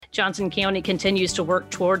Johnson County continues to work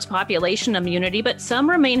towards population immunity, but some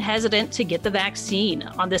remain hesitant to get the vaccine.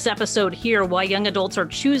 On this episode, hear why young adults are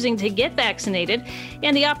choosing to get vaccinated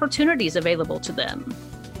and the opportunities available to them.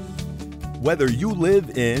 Whether you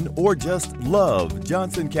live in or just love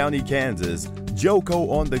Johnson County, Kansas,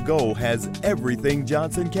 Joco on the Go has everything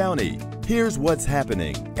Johnson County. Here's what's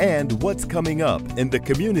happening and what's coming up in the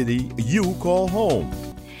community you call home.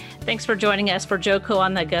 Thanks for joining us for Joco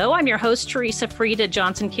on the Go. I'm your host, Teresa Freed, a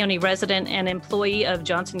Johnson County resident and employee of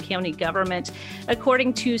Johnson County government.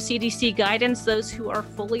 According to CDC guidance, those who are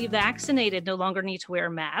fully vaccinated no longer need to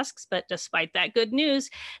wear masks. But despite that good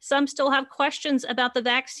news, some still have questions about the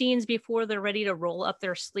vaccines before they're ready to roll up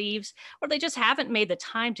their sleeves, or they just haven't made the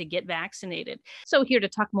time to get vaccinated. So here to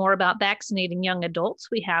talk more about vaccinating young adults,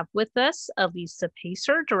 we have with us Elisa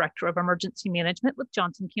Pacer, Director of Emergency Management with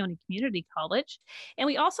Johnson County Community College. And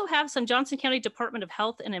we also have some Johnson County Department of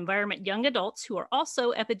Health and Environment young adults who are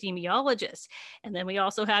also epidemiologists. And then we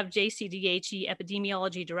also have JCDHE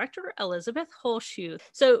Epidemiology Director, Elizabeth Holschuth.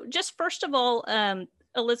 So just first of all,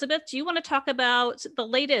 Elizabeth, do you want to talk about the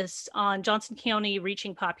latest on Johnson County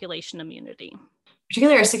reaching population immunity?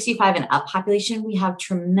 Particularly our 65 and up population, we have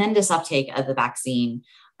tremendous uptake of the vaccine.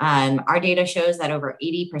 Our data shows that over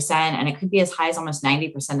 80%, and it could be as high as almost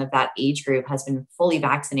 90% of that age group has been fully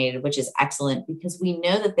vaccinated, which is excellent because we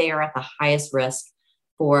know that they are at the highest risk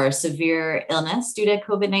for severe illness due to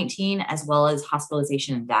COVID-19, as well as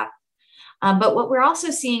hospitalization and death. But what we're also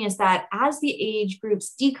seeing is that as the age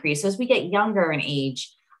groups decrease, so as we get younger in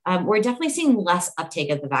age, we're definitely seeing less uptake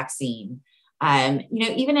of the vaccine.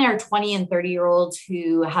 Even in our 20 and 30-year-olds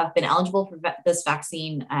who have been eligible for this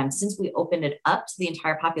vaccine, since we opened it up to the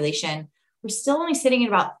entire population, we're still only sitting at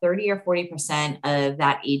about 30 or 40% of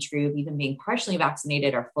that age group, even being partially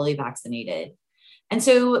vaccinated or fully vaccinated. And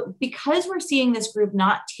so because we're seeing this group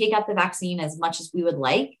not take up the vaccine as much as we would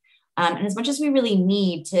like, and as much as we really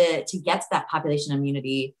need to get to that population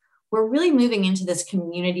immunity, we're really moving into this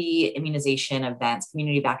community immunization events,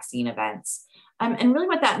 community vaccine events. And really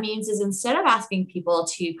what that means is instead of asking people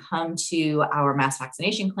to come to our mass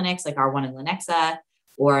vaccination clinics, like our one in Lenexa,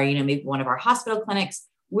 or maybe one of our hospital clinics,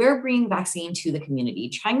 we're bringing vaccine to the community,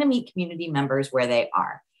 trying to meet community members where they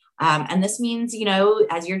are. And this means,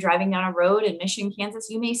 as you're driving down a road in Mission, Kansas,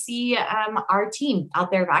 you may see our team out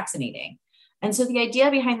there vaccinating. And so the idea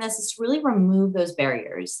behind this is to really remove those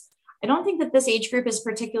barriers. I don't think that this age group is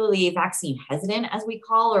particularly vaccine hesitant, as we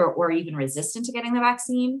call, or even resistant to getting the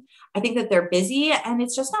vaccine. I think that they're busy and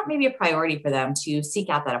it's just not maybe a priority for them to seek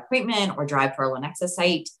out that appointment or drive to our Lenexa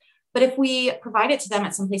site. But if we provide it to them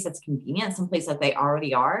at some place that's convenient, someplace that they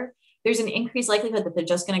already are, there's an increased likelihood that they're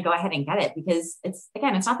just going to go ahead and get it because it's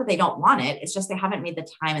not that they don't want it. It's just they haven't made the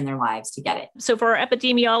time in their lives to get it. So for our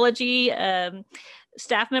epidemiology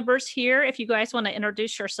staff members here, if you guys want to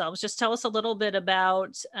introduce yourselves, just tell us a little bit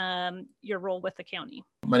about your role with the county.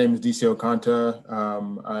 My name is DC Okanta.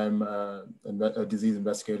 I'm a disease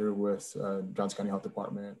investigator with Johnson County Health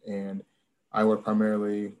Department, and I work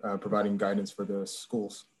primarily providing guidance for the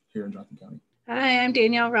schools here in Johnson County. Hi, I'm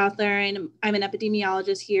Danielle Rothler, and I'm an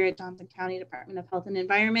epidemiologist here at Johnson County Department of Health and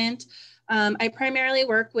Environment. I primarily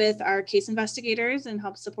work with our case investigators and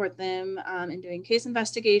help support them in doing case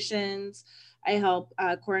investigations. I help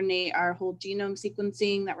coordinate our whole genome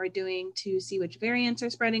sequencing that we're doing to see which variants are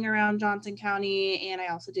spreading around Johnson County. And I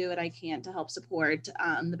also do what I can to help support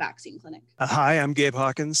the vaccine clinic. Hi, I'm Gabe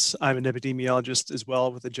Hawkins. I'm an epidemiologist as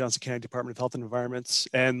well with the Johnson County Department of Health and Environment.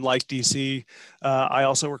 And like DC, I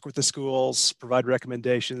also work with the schools, provide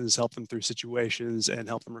recommendations, help them through situations, and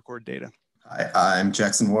help them record data. Hi, I'm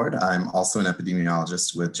Jackson Ward. I'm also an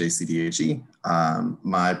epidemiologist with JCDHE.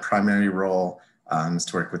 My primary role is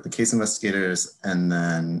to work with the case investigators, and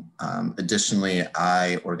then additionally,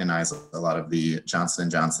 I organize a lot of the Johnson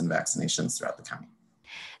 & Johnson vaccinations throughout the county.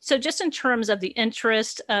 So just in terms of the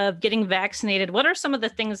interest of getting vaccinated, what are some of the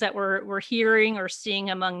things that we're hearing or seeing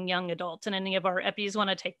among young adults? And any of our EPIs want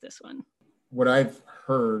to take this one? What I've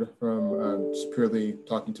heard from just purely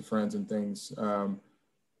talking to friends and things,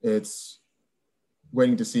 it's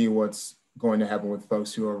waiting to see what's going to happen with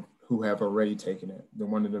folks who have already taken it. They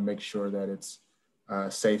wanted to make sure that it's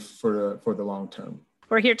safe for the long term.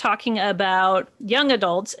 We're here talking about young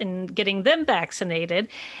adults and getting them vaccinated.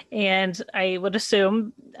 And I would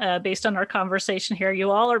assume, based on our conversation here, you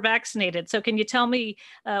all are vaccinated. So can you tell me,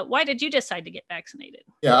 why did you decide to get vaccinated?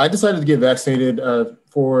 Yeah, I decided to get vaccinated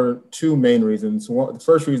for two main reasons. The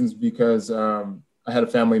first reason is because I had a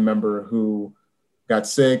family member who got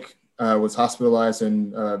sick, was hospitalized,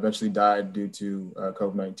 and eventually died due to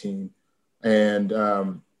COVID-19.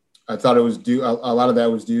 And I thought it was a lot of that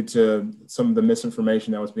was due to some of the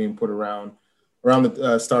misinformation that was being put around around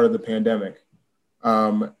the start of the pandemic.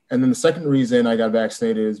 And then the second reason I got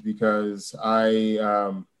vaccinated is because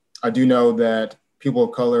I do know that people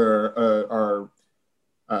of color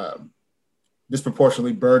are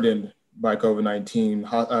disproportionately burdened by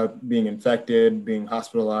COVID-19, being infected, being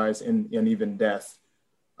hospitalized, and even death.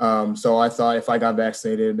 So I thought if I got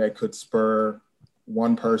vaccinated, that could spur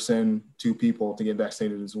one person, two people to get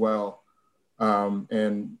vaccinated as well,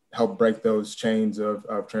 and help break those chains of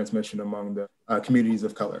transmission among the communities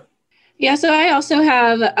of color. Yeah, so I also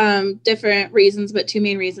have different reasons, but two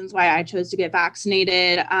main reasons why I chose to get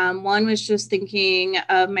vaccinated. One was just thinking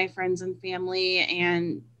of my friends and family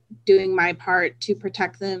and doing my part to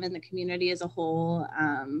protect them and the community as a whole.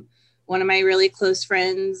 One of my really close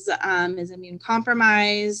friends is immune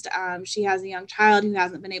compromised. She has a young child who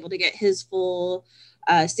hasn't been able to get his full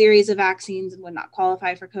series of vaccines and would not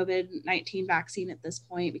qualify for COVID-19 vaccine at this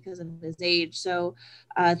point because of his age. So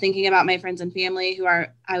thinking about my friends and family who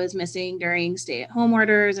I was missing during stay-at-home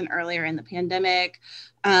orders and earlier in the pandemic.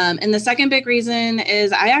 And the second big reason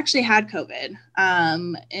is I actually had COVID.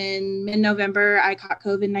 In mid-November, I caught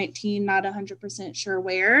COVID-19, not 100% sure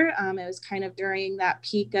where. It was kind of during that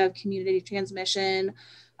peak of community transmission.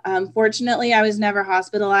 Fortunately, I was never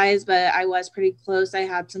hospitalized, but I was pretty close. I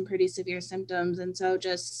had some pretty severe symptoms. And so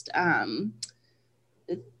just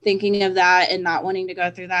thinking of that and not wanting to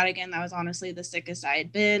go through that again, that was honestly the sickest I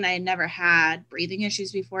had been. I had never had breathing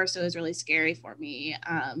issues before, so it was really scary for me.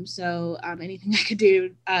 So anything I could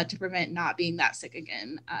do to prevent not being that sick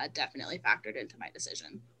again definitely factored into my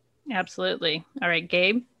decision. Absolutely. All right,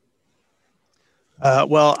 Gabe?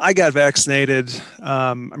 Well, I got vaccinated.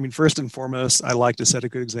 First and foremost, I like to set a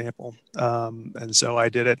good example. And so I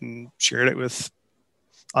did it and shared it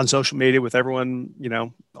on social media with everyone,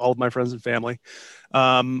 all of my friends and family.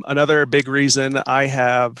 Another big reason, I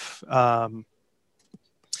have a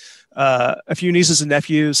few nieces and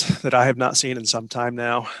nephews that I have not seen in some time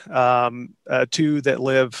now. Two that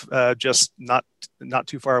live just not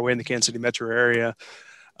too far away in the Kansas City metro area.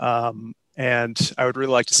 And I would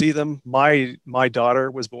really like to see them. My daughter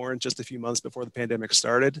was born just a few months before the pandemic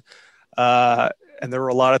started. And there were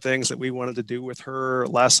a lot of things that we wanted to do with her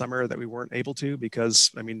last summer that we weren't able to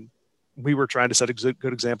because, we were trying to set a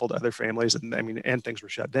good example to other families and things were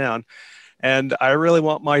shut down. And I really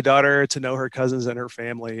want my daughter to know her cousins and her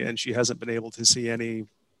family, and she hasn't been able to see any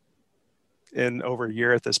in over a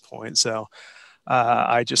year at this point. So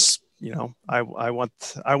I just, I want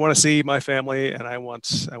to see my family, and I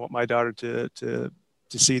want my daughter to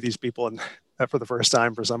see these people and for the first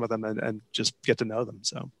time for some of them and just get to know them.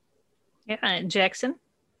 So. Yeah. And Jackson?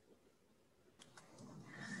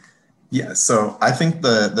 Yeah, so I think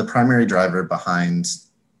the primary driver behind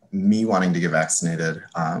me wanting to get vaccinated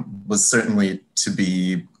was certainly to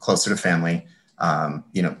be closer to family.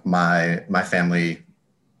 My family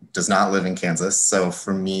does not live in Kansas, so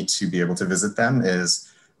for me to be able to visit them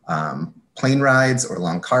is plane rides or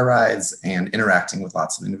long car rides and interacting with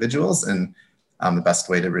lots of individuals. And the best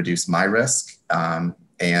way to reduce my risk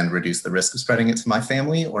and reduce the risk of spreading it to my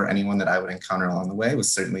family or anyone that I would encounter along the way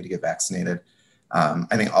was certainly to get vaccinated.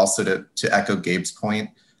 I think also to echo Gabe's point,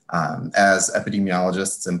 as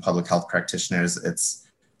epidemiologists and public health practitioners, it's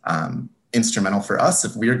instrumental for us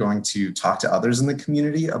if we are going to talk to others in the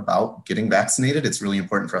community about getting vaccinated. It's really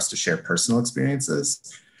important for us to share personal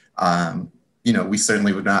experiences. We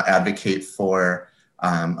certainly would not advocate for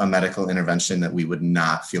a medical intervention that we would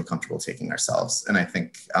not feel comfortable taking ourselves. And I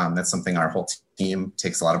think that's something our whole team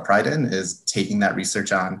takes a lot of pride in, is taking that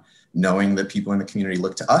research on, knowing that people in the community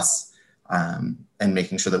look to us, and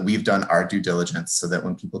making sure that we've done our due diligence so that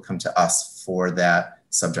when people come to us for that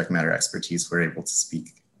subject matter expertise, we're able to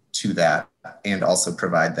speak to that and also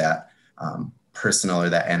provide that personal or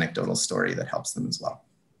that anecdotal story that helps them as well.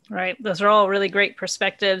 Right. Those are all really great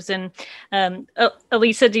perspectives. And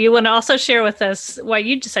Elisa, do you want to also share with us why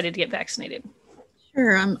you decided to get vaccinated?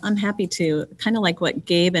 Sure, I'm happy to. Kind of like what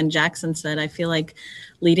Gabe and Jackson said, I feel like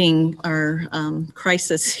leading our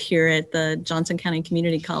crisis here at the Johnson County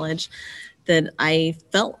Community College, that I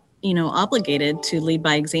felt, obligated to lead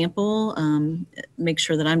by example, make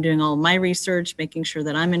sure that I'm doing all of my research, making sure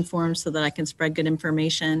that I'm informed so that I can spread good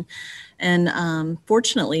information. And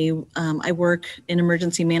fortunately, I work in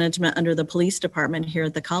emergency management under the police department here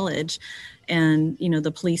at the college. And,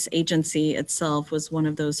 the police agency itself was one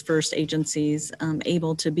of those first agencies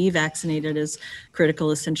able to be vaccinated as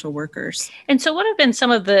critical essential workers. And so what have been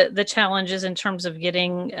some of the challenges in terms of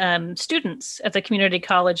getting students at the community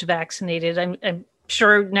college vaccinated? I'm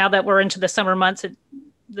sure now that we're into the summer months,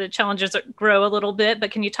 the challenges grow a little bit, but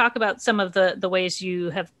can you talk about some of the ways you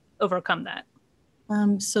have overcome that?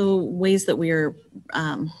 So ways that we are,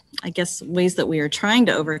 ways that we are trying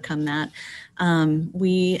to overcome that.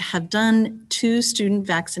 We have done 2 student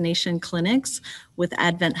vaccination clinics with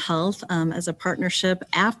Advent Health as a partnership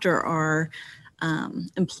after our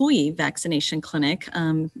employee vaccination clinic.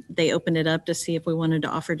 They opened it up to see if we wanted to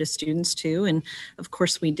offer to students too. And of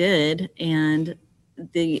course we did. And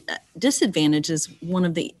the disadvantage is one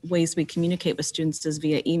of the ways we communicate with students is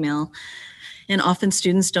via email. And often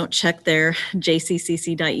students don't check their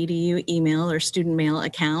jccc.edu email or student mail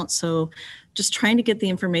account. So just trying to get the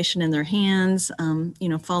information in their hands,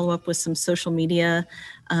 follow up with some social media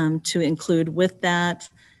to include with that.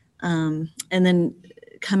 And then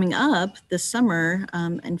coming up this summer,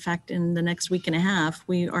 in fact, in the next week and a half,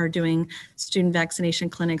 we are doing student vaccination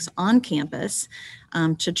clinics on campus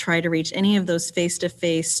to try to reach any of those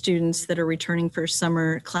face-to-face students that are returning for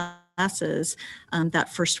summer classes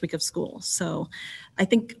that first week of school. So I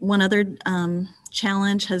think one other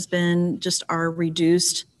challenge has been just our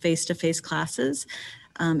reduced face-to-face classes.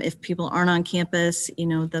 If people aren't on campus,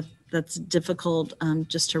 that's difficult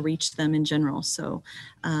just to reach them in general. So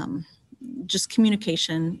just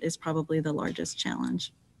communication is probably the largest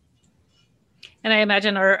challenge. And I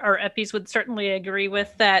imagine our EPIs would certainly agree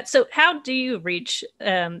with that. So how do you reach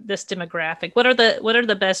this demographic? What are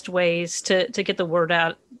the best ways to get the word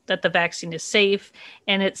out that the vaccine is safe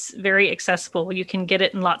and it's very accessible? You can get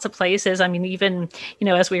it in lots of places. I mean, even,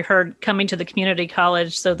 as we heard, coming to the community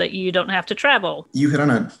college so that you don't have to travel. You hit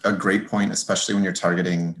on a great point, especially when you're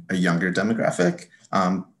targeting a younger demographic,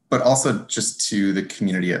 but also just to the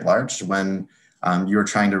community at large. When you're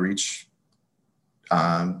trying to reach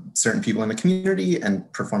certain people in the community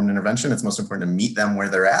and perform an intervention, it's most important to meet them where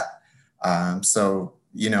they're at. So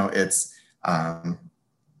it's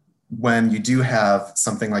when you do have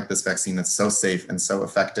something like this vaccine that's so safe and so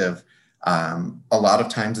effective, a lot of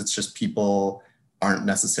times it's just people aren't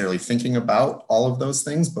necessarily thinking about all of those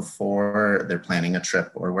things before they're planning a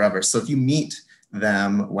trip or wherever. So if you meet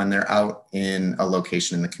them when they're out in a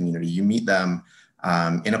location in the community, you meet them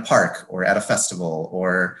in a park or at a festival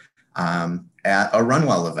or at a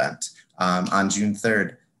Runwell event on June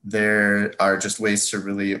 3rd, there are just ways to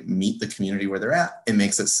really meet the community where they're at. It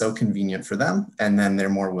makes it so convenient for them, and then they're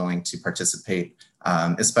more willing to participate,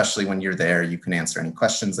 especially when you're there. You can answer any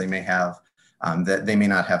questions they may have that they may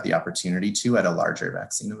not have the opportunity to at a larger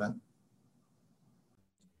vaccine event.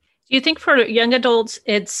 Do you think for young adults,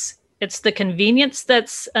 it's the convenience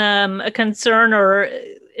that's a concern or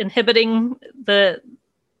inhibiting the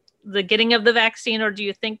getting of the vaccine, or do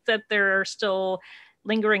you think that there are still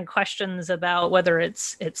lingering questions about whether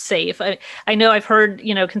it's safe? I know I've heard,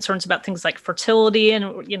 concerns about things like fertility,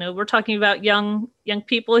 and, we're talking about young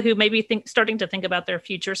people who may be starting to think about their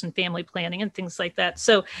futures and family planning and things like that.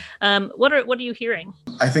 So what are you hearing?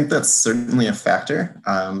 I think that's certainly a factor.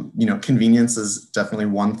 Convenience is definitely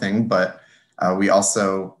one thing, but we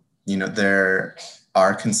also, there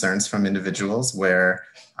are concerns from individuals where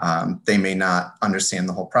they may not understand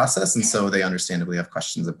the whole process, and so they understandably have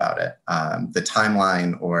questions about it. The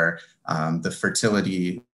timeline or the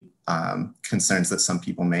fertility concerns that some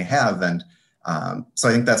people may have. And so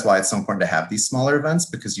I think that's why it's so important to have these smaller events,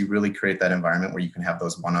 because you really create that environment where you can have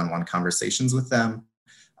those one-on-one conversations with them,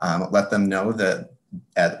 let them know that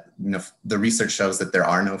the research shows that there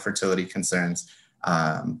are no fertility concerns.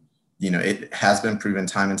 It has been proven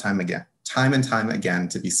time and time again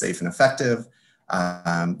to be safe and effective.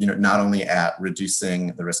 Not only at reducing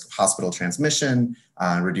the risk of hospital transmission,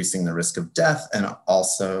 reducing the risk of death, and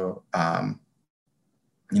also,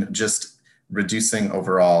 just reducing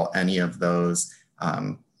overall any of those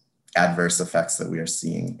adverse effects that we are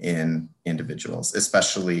seeing in individuals,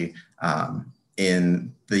 especially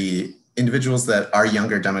in the individuals that our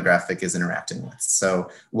younger demographic is interacting with. So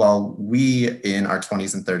while we in our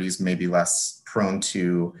 20s and 30s may be less prone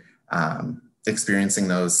to experiencing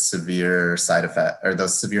those severe side effects or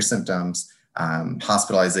those severe symptoms,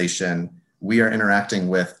 hospitalization, we are interacting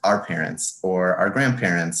with our parents or our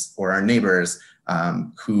grandparents or our neighbors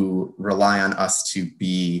who rely on us to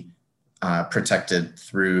be protected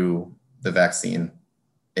through the vaccine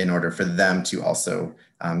in order for them to also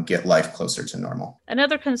get life closer to normal.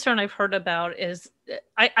 Another concern I've heard about is,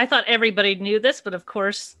 I thought everybody knew this, but of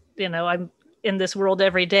course, I'm in this world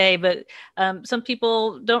every day, but some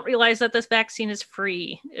people don't realize that this vaccine is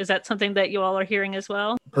free. Is that something that you all are hearing as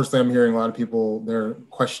well? Personally, I'm hearing a lot of people, they're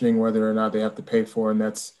questioning whether or not they have to pay for it, and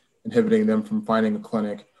that's inhibiting them from finding a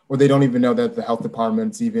clinic, or they don't even know that the health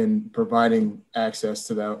department's even providing access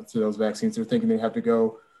to those vaccines. They're thinking they have to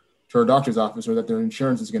go to a doctor's office or that their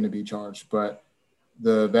insurance is going to be charged. But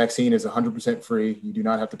the vaccine is 100% free. You do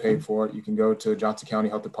not have to pay for it. You can go to Johnson County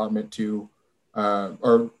Health Department to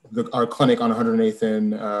our clinic on 108th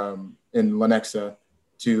in Lenexa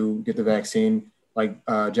to get the vaccine. Like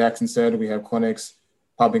Jackson said, we have clinics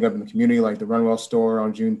popping up in the community, like the Runwell store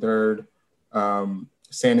on June 3rd,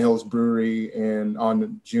 Sand Hills Brewery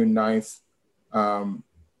on June 9th.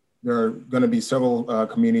 There are going to be several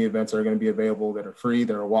community events that are going to be available that are free,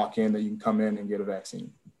 that are walk-in, that you can come in and get a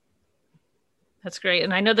vaccine. That's great.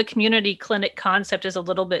 And I know the community clinic concept is a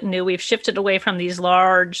little bit new. We've shifted away from these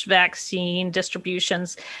large vaccine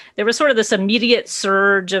distributions. There was sort of this immediate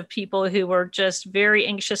surge of people who were just very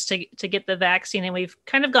anxious to get the vaccine. And we've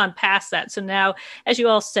kind of gone past that. So now, as you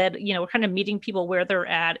all said, we're kind of meeting people where they're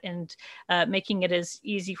at and making it as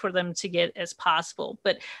easy for them to get as possible.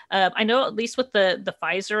 But I know at least with the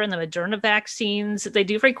Pfizer and the Moderna vaccines, they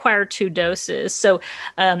do require 2 doses. So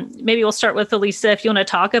maybe we'll start with Elisa, if you want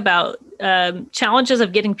to talk about challenges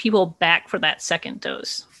of getting people back for that second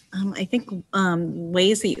dose. I think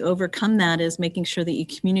ways that you overcome that is making sure that you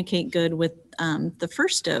communicate good with the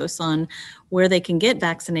first dose on where they can get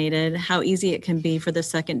vaccinated, how easy it can be for the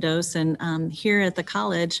second dose. And here at the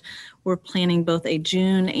college, we're planning both a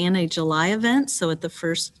June and a July event. So at the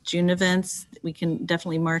first June events, we can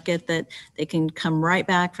definitely market that they can come right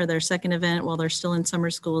back for their second event while they're still in summer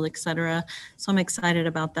school, et cetera. So I'm excited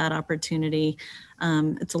about that opportunity.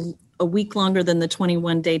 It's a week longer than the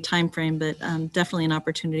 21-day timeframe, but definitely an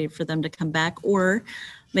opportunity for them to come back, or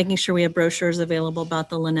making sure we have brochures available about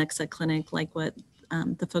the Lenexa clinic, like what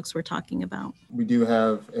the folks were talking about. We do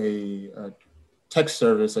have a text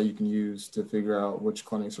service that you can use to figure out which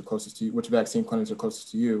clinics are closest to you, which vaccine clinics are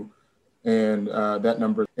closest to you. And that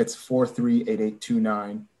number, it's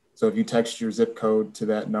 438829. So if you text your zip code to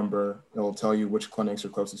that number, it'll tell you which clinics are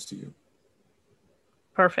closest to you.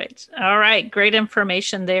 Perfect. All right. Great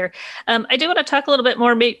information there. I do want to talk a little bit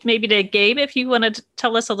more, maybe to Gabe, if you want to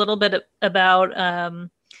tell us a little bit about,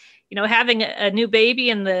 having a new baby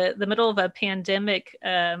in the middle of a pandemic.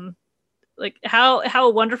 Like how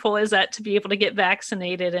wonderful is that to be able to get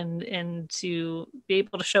vaccinated and to be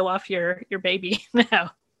able to show off your baby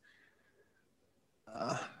now?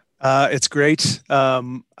 It's great.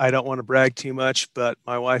 I don't want to brag too much, but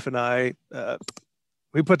my wife and I,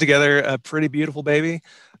 we put together a pretty beautiful baby,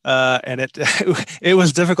 and it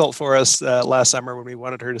was difficult for us last summer when we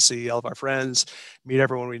wanted her to see all of our friends, meet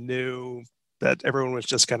everyone we knew, that everyone was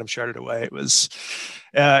just kind of shuttered away. It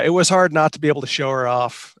was hard not to be able to show her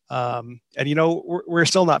off. And we're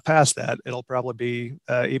still not past that. It'll probably be,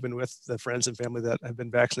 even with the friends and family that have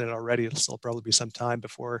been vaccinated already, it'll still probably be some time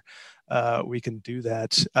before we can do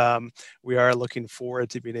that. We are looking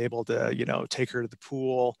forward to being able to, take her to the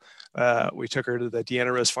pool. We took her to the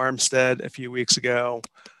Deanna Rose Farmstead a few weeks ago.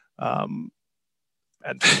 And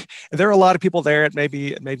there are a lot of people there. It may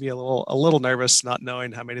be a little nervous not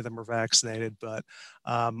knowing how many of them are vaccinated, but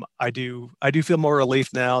I do feel more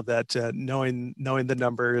relief now that knowing the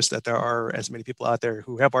numbers, that there are as many people out there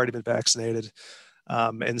who have already been vaccinated,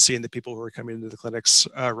 and seeing the people who are coming into the clinics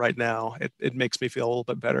right now, it makes me feel a little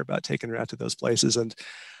bit better about taking her out to those places. And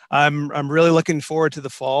I'm really looking forward to the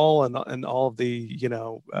fall and all of the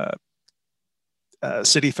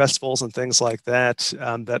city festivals and things like that.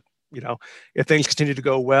 That if things continue to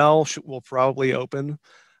go well, we'll probably open,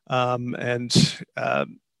 and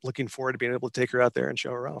looking forward to being able to take her out there and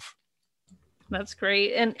show her off. That's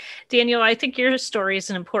great. And Daniel, I think your story is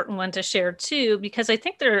an important one to share too, because I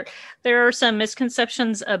think there are some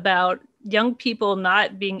misconceptions about young people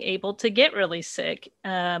not being able to get really sick,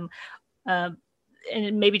 and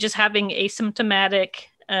maybe just having asymptomatic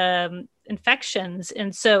infections.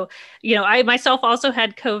 And so, I myself also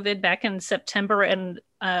had COVID back in September, and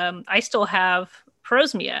I still have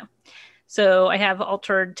parosmia. So I have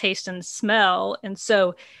altered taste and smell. And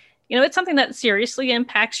so, it's something that seriously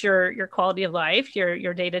impacts your quality of life,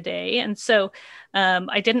 your day to day. And so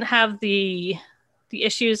I didn't have the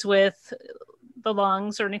issues with the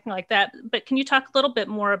lungs or anything like that. But can you talk a little bit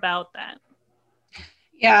more about that?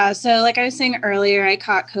 Yeah. So like I was saying earlier, I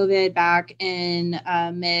caught COVID back in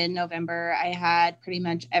mid-November. I had pretty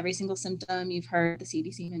much every single symptom you've heard the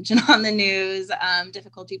CDC mention on the news: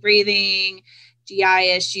 difficulty breathing,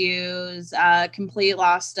 GI issues, complete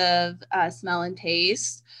loss of smell and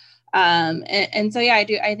taste. And so, yeah,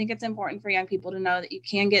 I think it's important for young people to know that you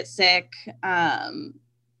can get sick.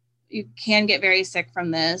 You can get very sick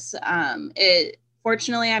from this.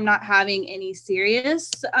 Fortunately, I'm not having any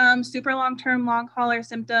serious super long-term long hauler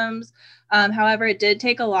symptoms. However, it did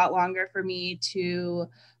take a lot longer for me to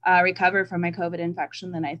recover from my COVID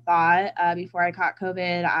infection than I thought. Before I caught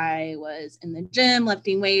COVID, I was in the gym,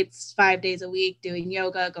 lifting weights 5 days a week, doing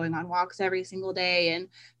yoga, going on walks every single day. And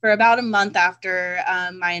for about a month after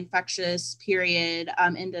my infectious period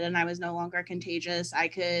ended and I was no longer contagious, I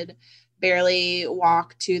could barely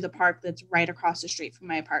walk to the park that's right across the street from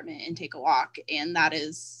my apartment and take a walk. And that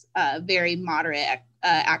is a very moderate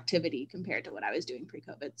activity compared to what I was doing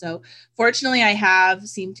pre-COVID. So fortunately, I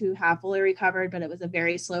seemed to have fully recovered, but it was a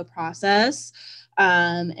very slow process.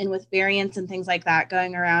 And with variants and things like that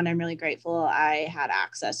going around, I'm really grateful I had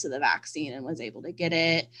access to the vaccine and was able to get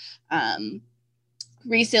it.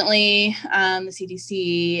 Recently, the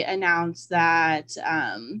CDC announced that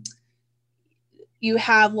you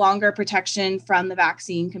have longer protection from the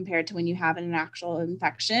vaccine compared to when you have an actual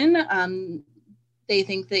infection. They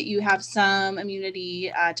think that you have some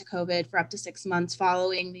immunity to COVID for up to 6 months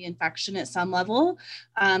following the infection at some level,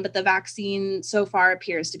 but the vaccine so far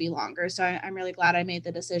appears to be longer. So I'm really glad I made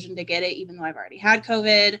the decision to get it, even though I've already had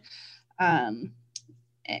COVID. And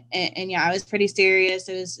yeah, I was pretty serious.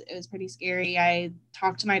 It was pretty scary. I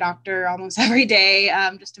talked to my doctor almost every day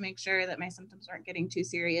just to make sure that my symptoms weren't getting too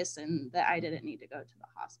serious and that I didn't need to go to the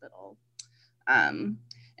hospital.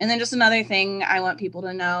 And then just another thing I want people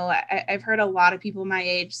to know, I've heard a lot of people my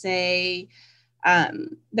age say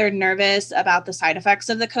they're nervous about the side effects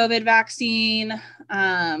of the COVID vaccine.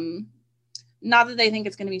 Not that they think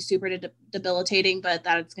it's going to be super debilitating, but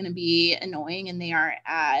that it's going to be annoying and they are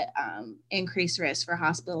at increased risk for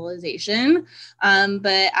hospitalization.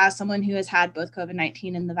 But as someone who has had both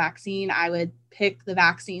COVID-19 and the vaccine, I would pick the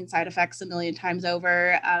vaccine side effects a million times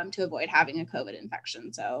over to avoid having a COVID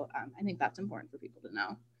infection. So I think that's important for people to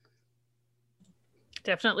know.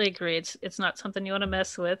 Definitely agree. It's not something you want to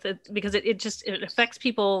mess with because it affects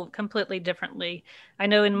people completely differently. I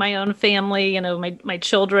know in my own family, my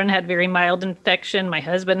children had very mild infection. My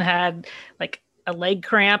husband had like a leg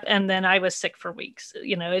cramp and then I was sick for weeks.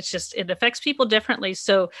 It affects people differently.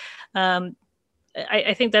 So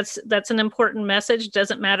I think that's an important message.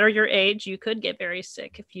 Doesn't matter your age. You could get very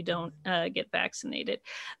sick if you don't get vaccinated.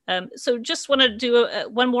 So just want to do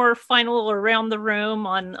one more final around the room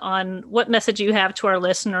on what message you have to our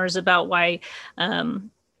listeners about why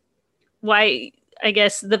I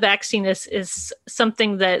guess the vaccine is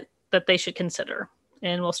something that they should consider.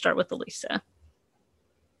 And we'll start with Elisa.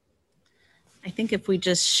 I think if we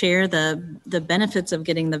just share the benefits of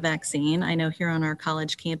getting the vaccine, I know here on our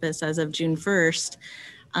college campus as of June 1st,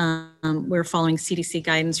 we're following CDC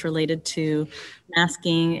guidance related to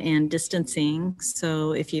masking and distancing.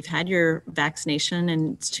 So if you've had your vaccination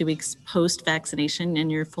and it's 2 weeks post-vaccination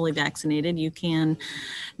and you're fully vaccinated, you can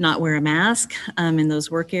not wear a mask in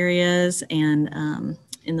those work areas and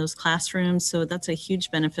in those classrooms. So that's a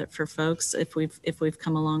huge benefit for folks if we've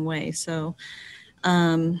come a long way. So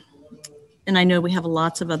and I know we have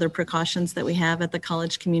lots of other precautions that we have at the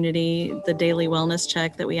college community, the daily wellness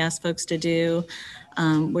check that we ask folks to do.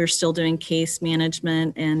 We're still doing case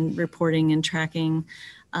management and reporting and tracking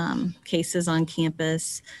cases on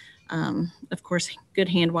campus. Of course, good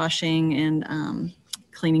hand washing and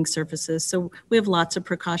cleaning surfaces. So we have lots of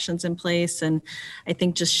precautions in place. And I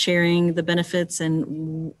think just sharing the benefits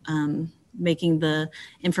and making the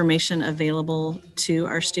information available to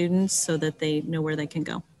our students so that they know where they can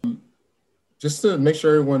go. Just to make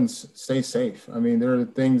sure everyone stays safe. I mean, there are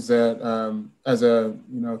things that as a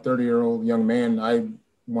 30-year-old young man, I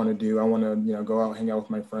want to do. I want to go out, hang out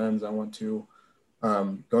with my friends. I want to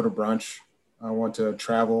go to brunch. I want to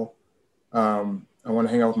travel. I want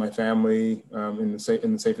to hang out with my family in the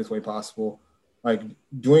safest way possible. Like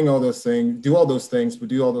do all those things, but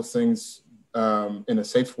do all those things in a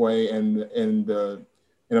safe way and in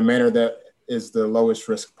a manner that is the lowest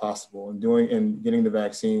risk possible. And getting the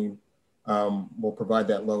vaccine will provide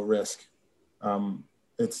that low risk.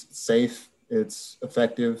 It's safe, it's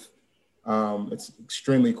effective, it's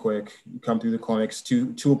extremely quick. You come through the clinics,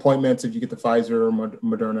 two appointments if you get the Pfizer or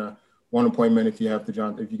Moderna, one appointment if you get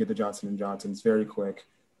the Johnson & Johnson. It's very quick,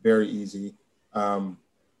 very easy.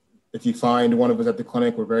 If you find one of us at the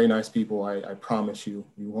clinic, we're very nice people. I promise you,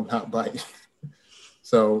 we will not bite.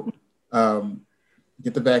 So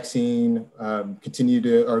get the vaccine,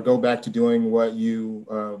 go back to doing what you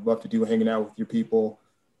love to do, hanging out with your people,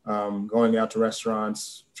 going out to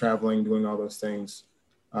restaurants, traveling, doing all those things.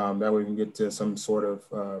 That way we can get to some sort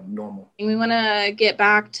of normal. We want to get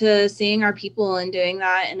back to seeing our people and doing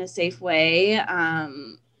that in a safe way.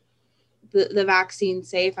 The vaccine's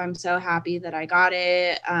safe. I'm so happy that I got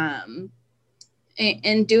it.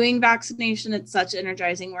 and doing vaccination, it's such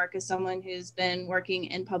energizing work as someone who's been working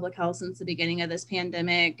in public health since the beginning of this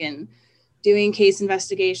pandemic and doing case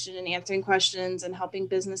investigation and answering questions and helping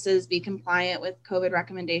businesses be compliant with COVID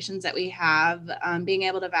recommendations that we have. Being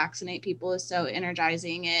able to vaccinate people is so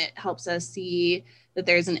energizing. It helps us see that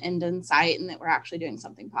there's an end in sight and that we're actually doing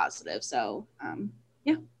something positive. So,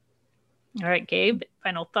 yeah. All right, Gabe,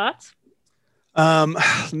 final thoughts?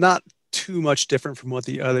 Not too much different from what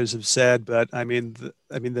the others have said, but I mean,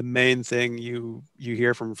 the main thing you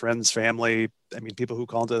hear from friends, family, people who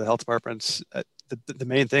call into the health departments, the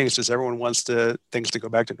main thing is just everyone wants things to go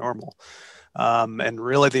back to normal. And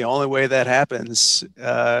really the only way that happens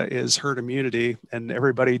is herd immunity and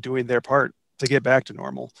everybody doing their part to get back to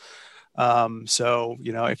normal. So,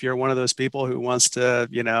 if you're one of those people who wants to,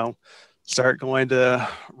 start going to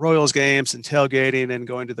Royals games and tailgating and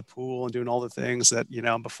going to the pool and doing all the things that,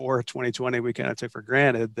 before 2020 we kind of took for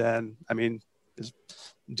granted, then, just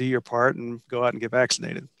do your part and go out and get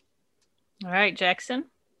vaccinated. All right, Jackson.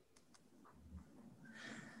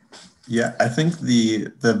 Yeah, I think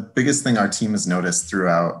the biggest thing our team has noticed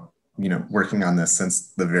throughout, working on this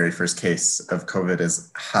since the very first case of COVID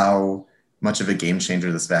is how much of a game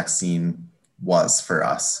changer this vaccine was for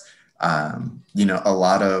us. A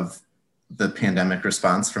lot of the pandemic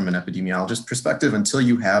response from an epidemiologist perspective, until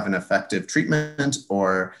you have an effective treatment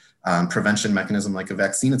or prevention mechanism like a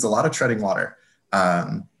vaccine, it's a lot of treading water.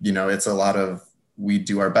 It's a lot of, we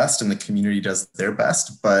do our best and the community does their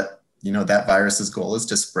best, but that virus's goal is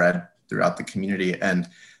to spread throughout the community. And,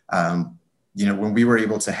 when we were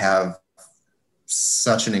able to have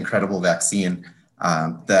such an incredible vaccine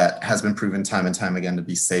that has been proven time and time again to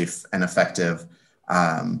be safe and effective,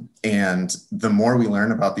 and the more we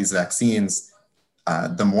learn about these vaccines,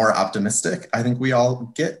 the more optimistic I think we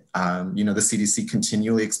all get. The CDC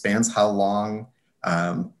continually expands how long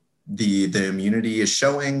the immunity is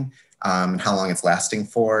showing, and how long it's lasting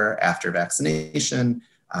for after vaccination.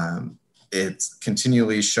 It's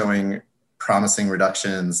continually showing promising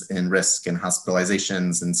reductions in risk and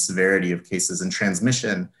hospitalizations and severity of cases and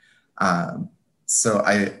transmission. So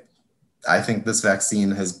I think this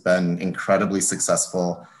vaccine has been incredibly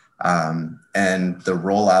successful, and the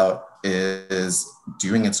rollout is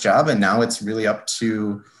doing its job. And now it's really up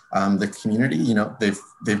to the community.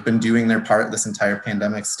 They've been doing their part this entire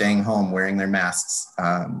pandemic, staying home, wearing their masks,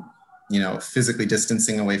 physically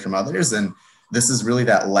distancing away from others. And this is really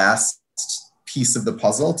that last piece of the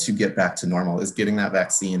puzzle to get back to normal, is getting that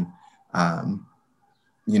vaccine,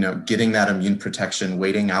 getting that immune protection,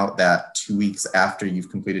 waiting out that 2 weeks after you've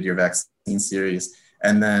completed your vaccine series,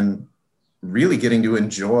 and then really getting to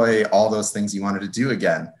enjoy all those things you wanted to do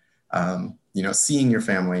again. Seeing your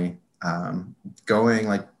family, going,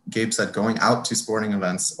 like Gabe said, going out to sporting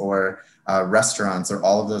events or restaurants or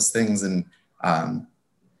all of those things. And,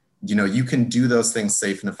 you can do those things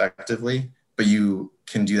safe and effectively, but you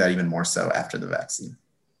can do that even more so after the vaccine.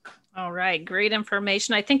 All right. Great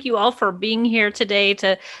information. I thank you all for being here today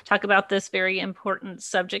to talk about this very important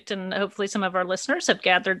subject. And hopefully some of our listeners have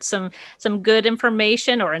gathered some good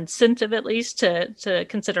information, or incentive at least, to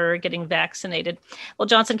consider getting vaccinated. Well,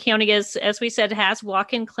 Johnson County, as we said, has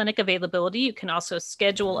walk-in clinic availability. You can also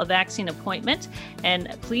schedule a vaccine appointment. And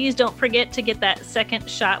please don't forget to get that second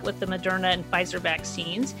shot with the Moderna and Pfizer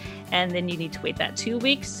vaccines. And then you need to wait that 2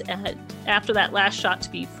 weeks after that last shot to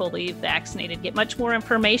be fully vaccinated. Get much more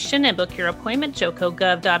information and book your appointment,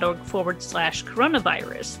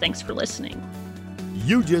 jocogov.org/coronavirus. Thanks for listening.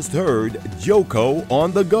 You just heard JoCo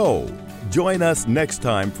on the Go. Join us next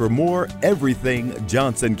time for more Everything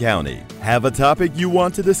Johnson County. Have a topic you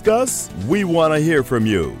want to discuss? We want to hear from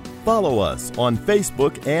you. Follow us on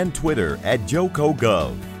Facebook and Twitter at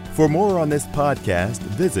JoCoGov. For more on this podcast,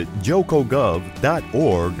 visit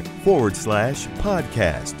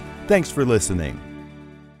jocogov.org/podcast. Thanks for listening.